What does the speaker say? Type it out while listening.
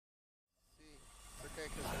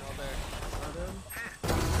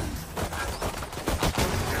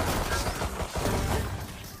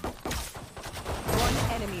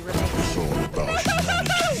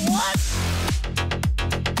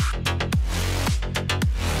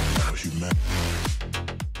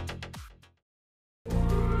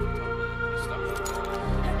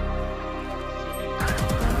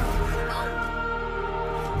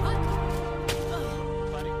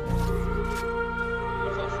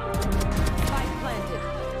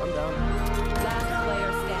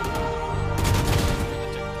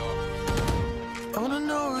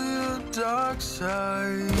dark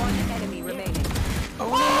side. One enemy remaining. I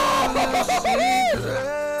wanna secret.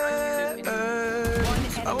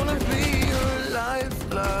 I wanna be your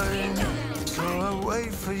lifeline. So I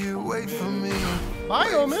wait for you, wait for me.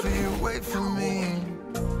 Bye, Omen. Wait for you, wait for me.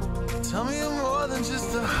 Tell me you're more than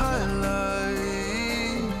just a highlight.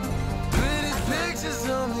 Pretty pictures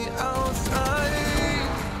on the outside.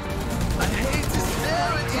 I hate to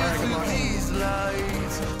stare at you through these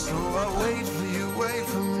lights. So I wait for you, wait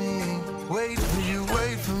for me. Wait for you,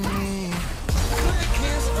 wait for me. Click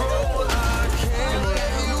and scroll, I can't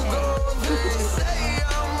let you go. They say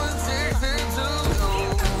I'm addicted to you.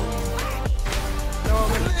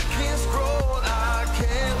 Click and scroll, I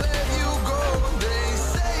can't let you go. They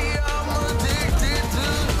say I'm addicted to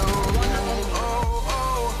you. Oh,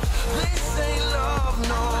 oh, this ain't love,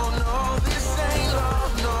 no, no. This ain't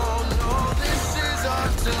love, no, no. This is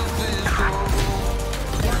artificial.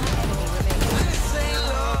 This ain't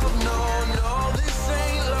love, no, no. This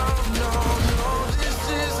ain't love, no, no. This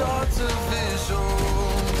is artificial.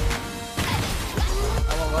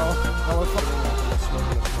 Last player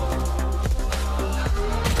standing.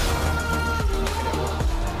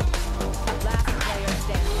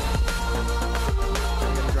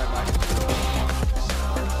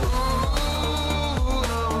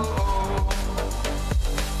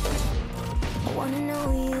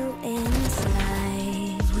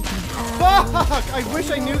 Fuck! I wish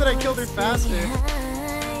I knew that I killed her faster.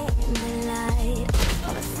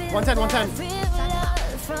 110, 110.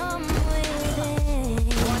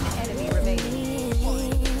 One enemy remaining.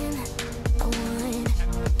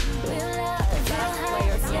 Last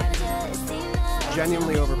player standing.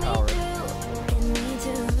 Genuinely overpowered.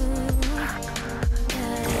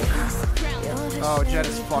 Oh, Jet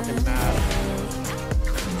is fucking mad.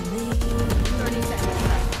 30 seconds.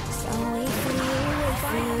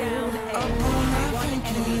 Spike down A. One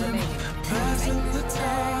enemy remaining. Passing the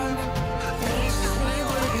time, patiently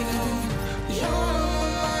waiting. You're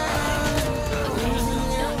mine,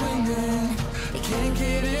 losing and winning. Can't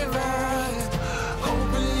get it right.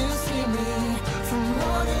 Hoping you see me from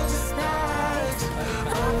morning to night.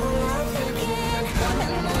 I'm thinking,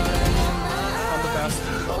 I'm the best.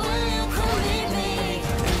 will you come meet me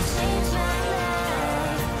and change my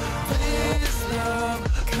life? This love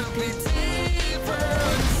could be deeper.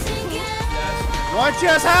 What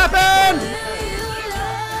just happened?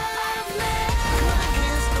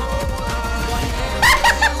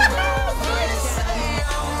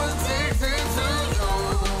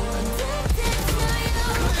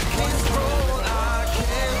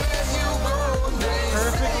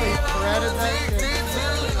 Perfectly threaded that shit.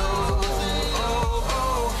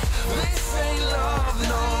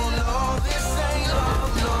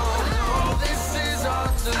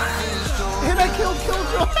 And I killed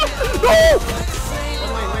Killjoy! No!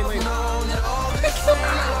 Wait.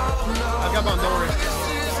 I've got bomb, don't worry.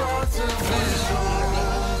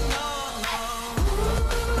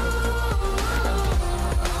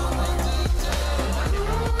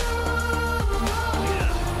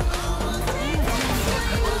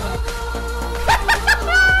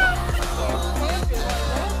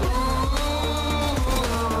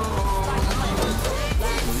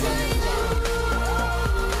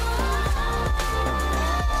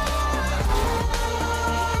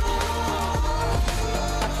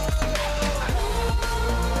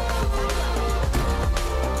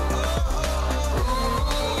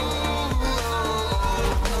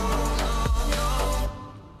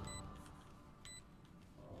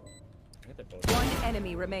 One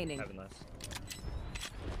enemy remaining.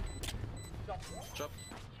 Drop.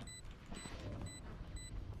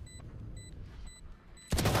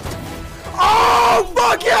 Oh,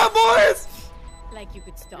 fuck yeah, boys! Like you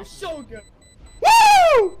could stop. You're so good.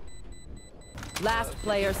 Woo! Last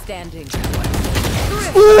player standing.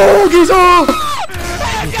 Oh, Gizo!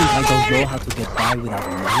 You think I don't know how to get by without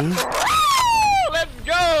money? Let's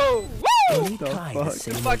go! Woo! Don't try the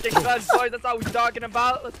same Fucking clutch, boys. That's all we talking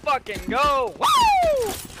about. Let's fucking go!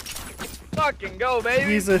 Woo! Fucking go, baby!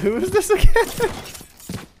 Giza, who is this again?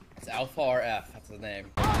 It's Alpha or F, that's the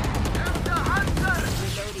name.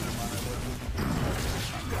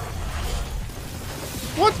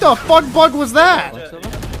 What the fuck bug was that?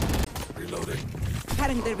 Reloading.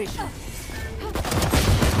 Cutting their vision.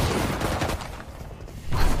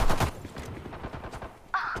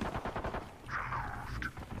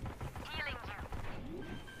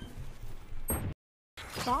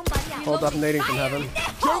 Hold up, nading from heaven.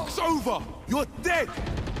 Joke's over! You're dead!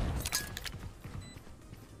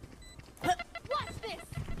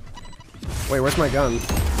 Wait, where's my gun?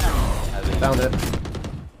 Found it.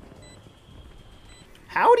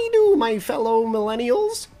 Howdy do, my fellow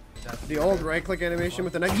millennials. The old right-click animation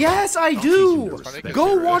with the knife. Yes, I do!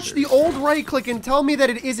 Go watch the old right-click and tell me that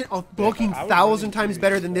it isn't a fucking 1,000 times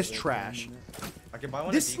better than this trash.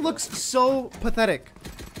 This looks so pathetic.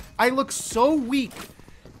 I look so weak.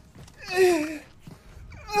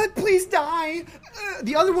 Please die.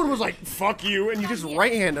 The other one was like, fuck you, and you just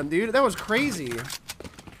right-hand him, dude. That was crazy.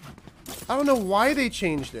 I don't know why they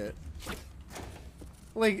changed it.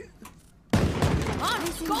 Like,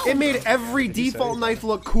 it made every default knife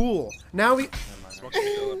look cool. Now we...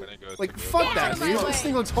 Like, fuck that, dude. This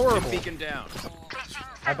thing looks horrible.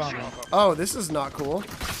 Oh, this is not cool.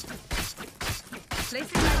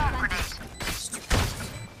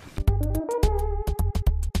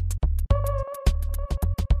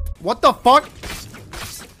 What the fuck?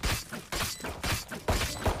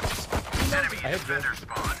 I hit this.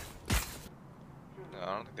 No, I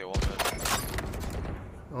don't think they will.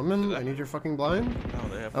 Omen, I need your fucking blind. No,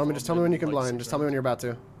 they have. Omen, just tell me when you can blind. Just tell me when you're about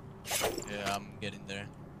to. Yeah, I'm getting there.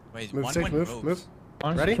 Wait, Move, safe, move, move.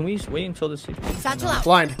 Honestly, Ready? can we wait until the city? Satchel out.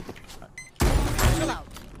 Blind. Satchel out.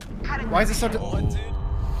 Why is it so...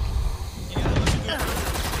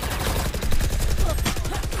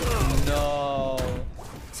 No.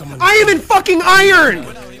 I am in fucking iron!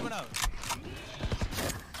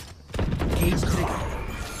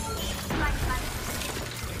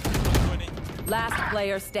 Last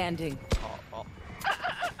player standing.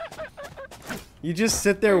 You just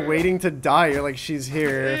sit there waiting to die. You're like, she's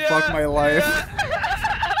here. Yeah, Fuck my life.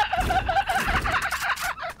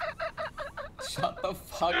 Shut the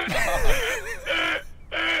fuck up.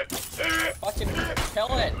 Fucking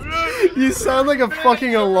kill it. You sound like a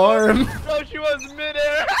fucking alarm. No, she was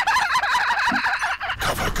midair.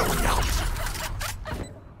 Cover going out.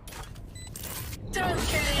 Don't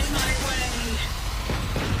get in my way.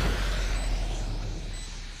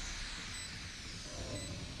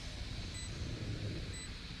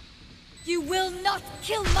 You will not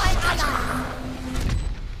kill my ally.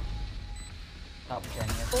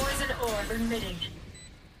 Poison orb emitting.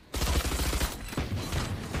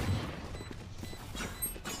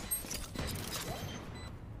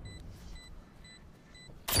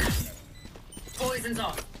 Poison's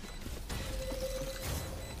off.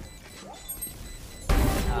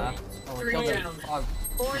 3 down.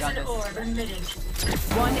 Poison orb emitting.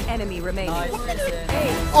 One enemy remaining.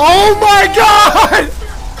 Oh my god!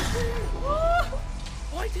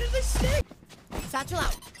 Why did they stick? Satchel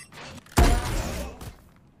out.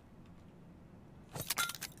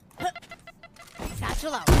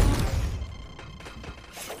 Satchel out.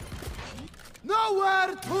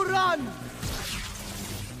 Nowhere to run.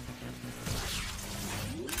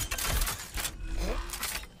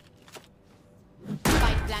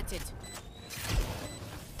 Spike planted.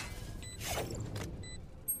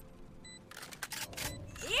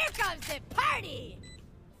 Here comes the party.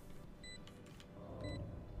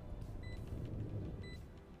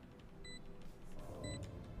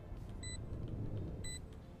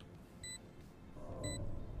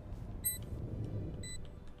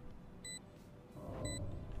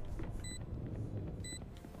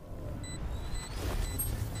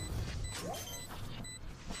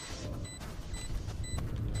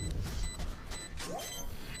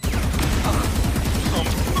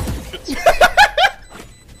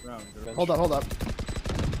 Hold up, hold up.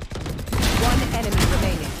 One enemy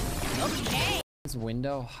remaining. This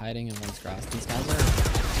window hiding in one's grass. These guys are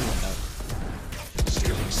too window.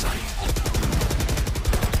 Stealing sight.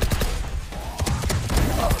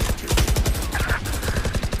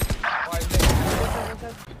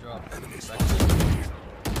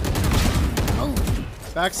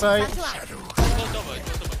 Backside. Satchel out.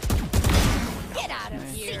 Get out of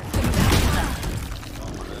here.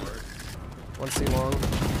 One C long.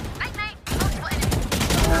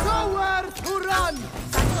 Nowhere to run.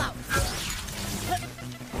 Satchel out.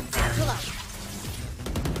 Satchel out.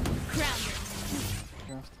 Grounded.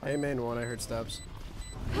 Hey, main one. I heard steps.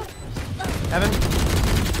 Heaven.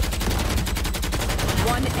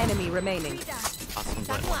 One enemy remaining.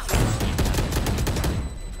 Satchel out.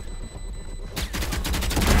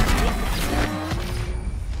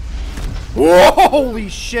 Whoa, holy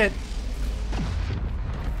shit!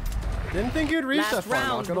 Didn't think you'd reach that Last far, not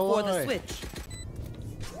round gonna before lie. the switch.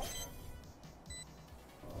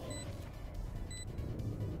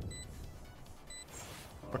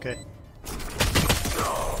 Okay.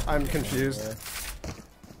 I'm confused.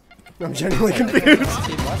 I'm genuinely confused.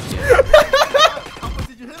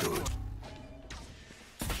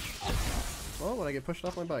 Well, when I get pushed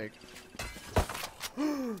off my bike.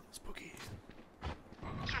 Spooky.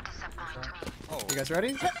 You guys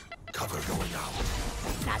ready? Cover going out.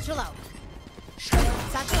 Satchel out.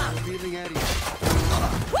 Satchel out. Revealing area.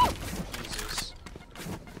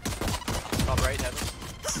 Top right, heaven.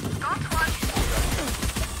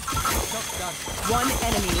 One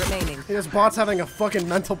enemy remaining. This bot's having a fucking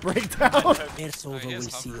mental breakdown. There's over will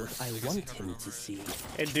see what I want him to see.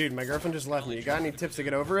 Hey dude, my girlfriend just left me. You got any tips to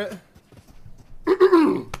get over it?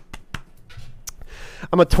 I'm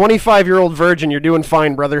a 25-year-old virgin. You're doing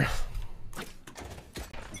fine, brother.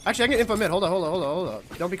 Actually, I can info mid. Hold on.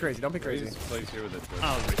 Don't be crazy. Don't be crazy.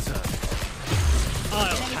 I'll return.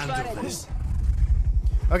 I'll handle this.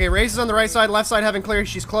 Okay, Raze is on the right side. Left side having clear.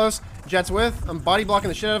 She's close. Jet's with. I'm body blocking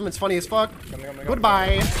the shit out of him. It's funny as fuck.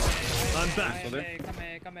 Goodbye. I'm back.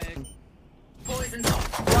 Come here. Poison.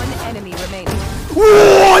 One enemy remaining.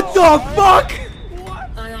 What the fuck?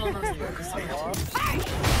 I almost broke a spell.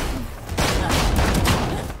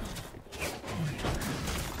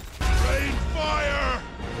 Rain fire!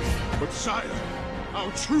 But sire,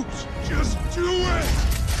 our troops just do it!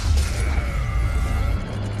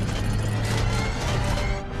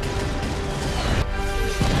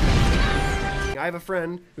 I have a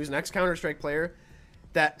friend who's an ex-Counter-Strike player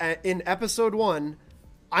that in episode 1,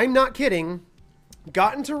 I'm not kidding,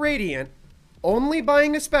 got into Radiant, only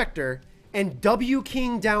buying a Spectre, and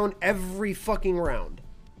W-King down every fucking round.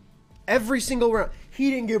 Every single round. He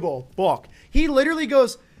didn't give a fuck. He literally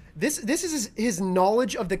goes, this is his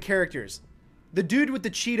knowledge of the characters. The dude with the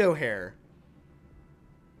Cheeto hair.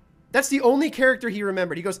 That's the only character he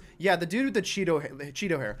remembered. He goes, yeah, the dude with the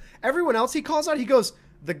Cheeto hair. Everyone else he calls out, he goes,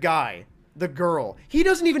 the guy. The girl. He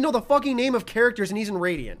doesn't even know the fucking name of characters and he's in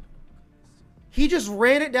Radiant. He just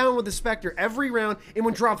ran it down with the Spectre every round and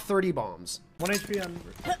would drop 30 bombs. 1 HP on.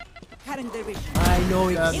 I know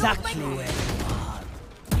exactly where.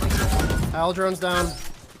 Aldron's down.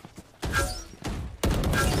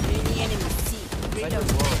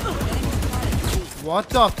 What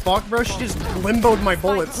the fuck, bro? She just limboed my Spike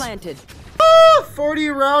bullets. planted. 40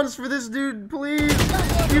 rounds for this dude, please.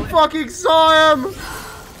 You fucking saw him.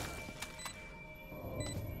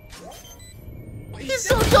 He's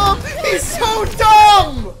so dumb. He's so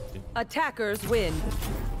dumb. Attackers win.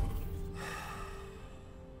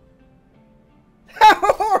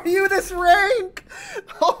 How are you this rank?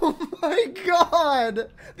 Oh my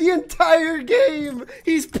god. The entire game,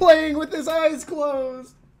 he's playing with his eyes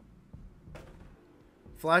closed.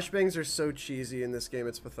 Flashbangs are so cheesy in this game,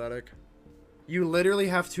 it's pathetic. You literally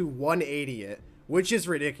have to 180 it, which is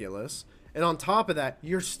ridiculous. And on top of that,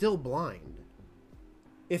 you're still blind.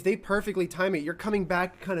 If they perfectly time it, you're coming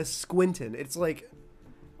back kind of squinting. It's like,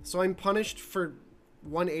 so I'm punished for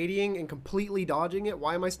 180ing and completely dodging it?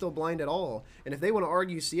 Why am I still blind at all? And if they want to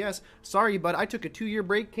argue CS, sorry, but I took a 2-year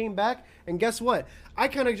break, came back, and guess what? I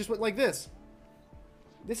kind of just went like this.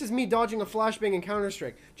 This is me dodging a flashbang in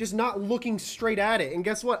Counter-Strike. Just not looking straight at it. And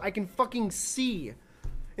guess what? I can fucking see.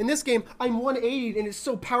 In this game, I'm 180 and it's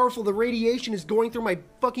so powerful, the radiation is going through my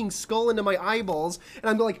fucking skull into my eyeballs, and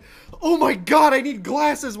I'm like, oh my god, I need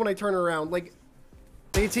glasses when I turn around. Like,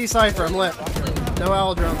 AT Cypher, I'm lit. No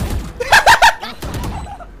Aldron.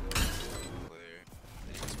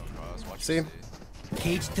 See?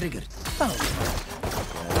 Cage triggered.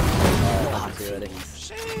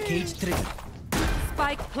 Cage triggered.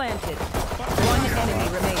 Spike planted. One enemy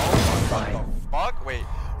remaining. Fuck, wait.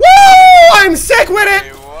 Woo! I'm sick with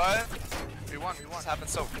it! Wait, what? We won. This happened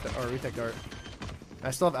so. Or we take Dart. I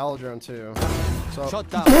still have Aldron too. So Shut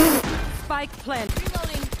down. Spike planted.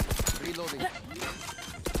 Reloading.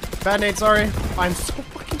 bad nade, sorry. I'm so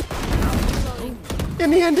fucking.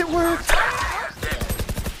 In the end, it worked.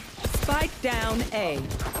 Spike down A.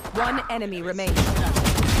 One enemy remaining.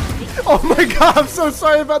 Oh my god, I'm so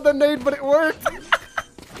sorry about the nade, but it worked.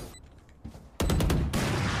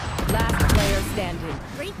 Last player standing.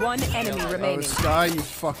 One enemy Oh, remaining. Sky, you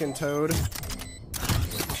fucking toad.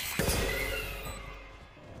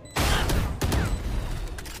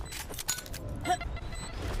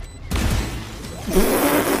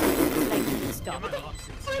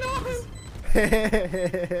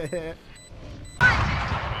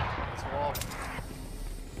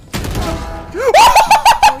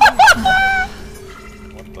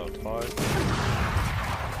 What the fuck?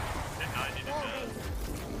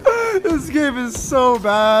 This game is so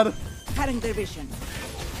bad. Cutting their vision.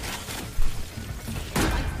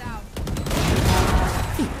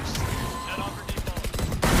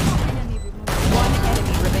 One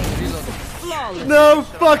enemy remaining. Flawless. No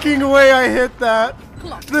fucking way I hit that.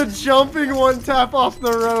 The jumping one tap off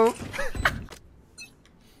the rope.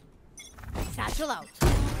 Satchel out.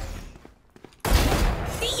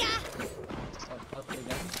 See ya.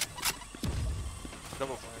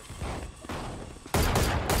 Double fire.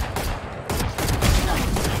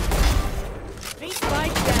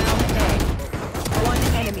 Spike down A. One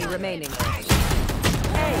enemy remaining. A.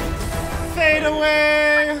 Fade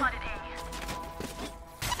away!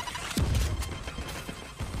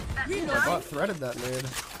 I bot threaded that nade.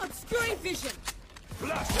 Obscuring vision.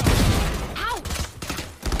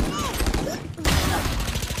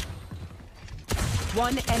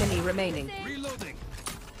 One enemy remaining. Reloading.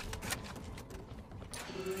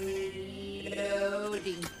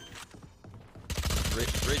 Reloading.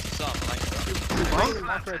 Raze is up.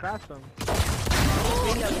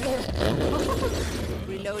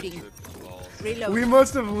 Reloading. Reloading. We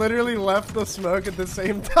must have literally left the smoke at the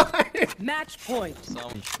same time. Match point.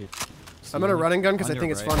 I'm gonna run and gun because I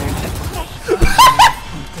think it's funny.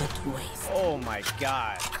 Oh my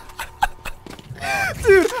god.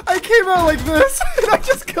 Dude, I came out like this and I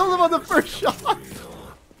just killed him on the first shot.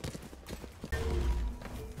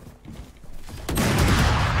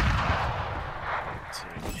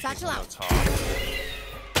 Satchel out.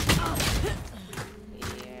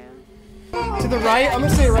 To the right, I'm gonna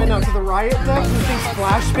say it right now, to the riot deck who thinks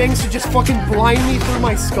flashbangs should just fucking blind me through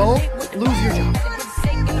my skull, lose your job.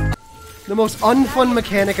 The most unfun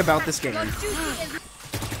mechanic about this game.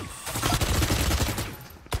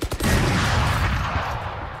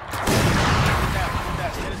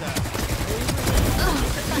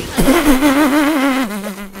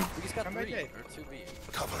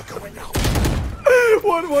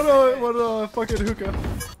 What fucking hookah.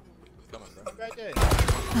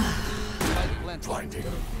 Blinding.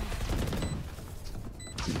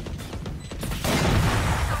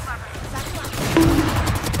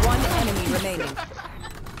 One enemy remaining.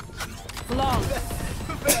 Flawless.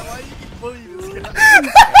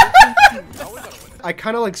 I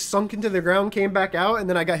kind of like sunk into the ground, came back out, and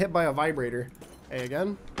then I got hit by a vibrator. Hey,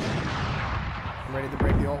 again. I'm ready to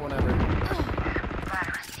break the ult whenever.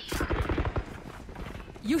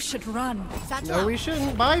 You should run. Satchel No, out. we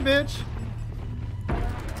shouldn't. Bye, bitch.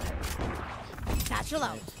 Satchel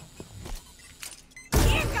out.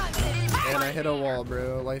 And I hit a wall,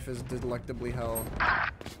 bro. Life is delectably hell.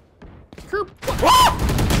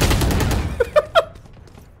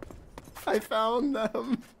 I found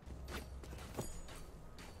them.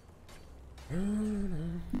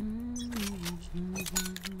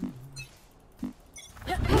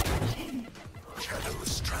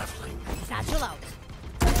 Shadows traveling. Satchel out.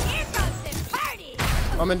 Here comes the party.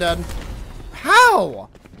 Mom and Dad. How?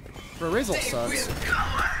 Bro, Razed sucks.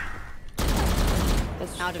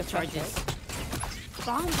 It's out of charges.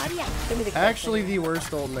 Bomb, hurry up. Actually, the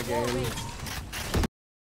worst ult in the game.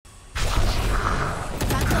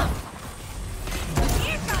 Satchel out.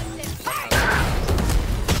 Here comes the party.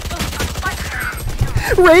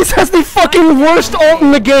 Raze has the fucking worst ult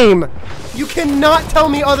in the game. You cannot tell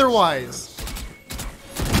me otherwise.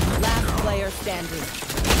 Last player standing.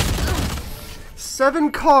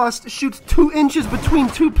 7 cost shoots 2 inches between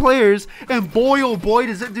 2 players, and boy oh boy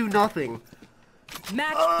does it do nothing.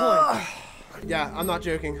 Match point. Yeah, I'm not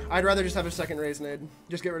joking. I'd rather just have a second Raze nade.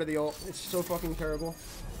 Just get rid of the ult. It's so fucking terrible.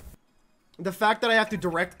 The fact that I have to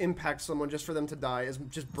direct impact someone just for them to die is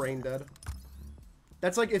just brain dead.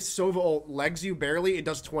 That's like if Sova ult legs you barely, it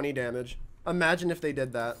does 20 damage. Imagine if they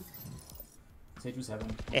did that. Sage was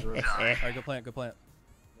 7. Alright, go plant, go plant.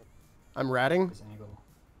 I'm ratting. This angle.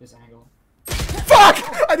 This angle. Fuck!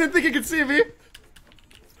 I didn't think he could see me.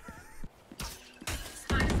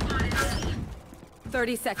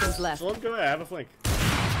 30 seconds left. Go ahead, have a flank.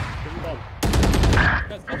 Give him bomb.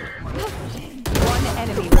 One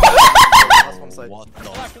enemy. What the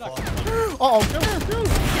fuck? Uh-oh.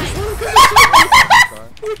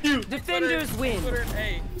 Defenders win.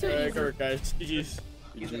 Alright, guys. GG's.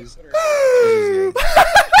 GG's.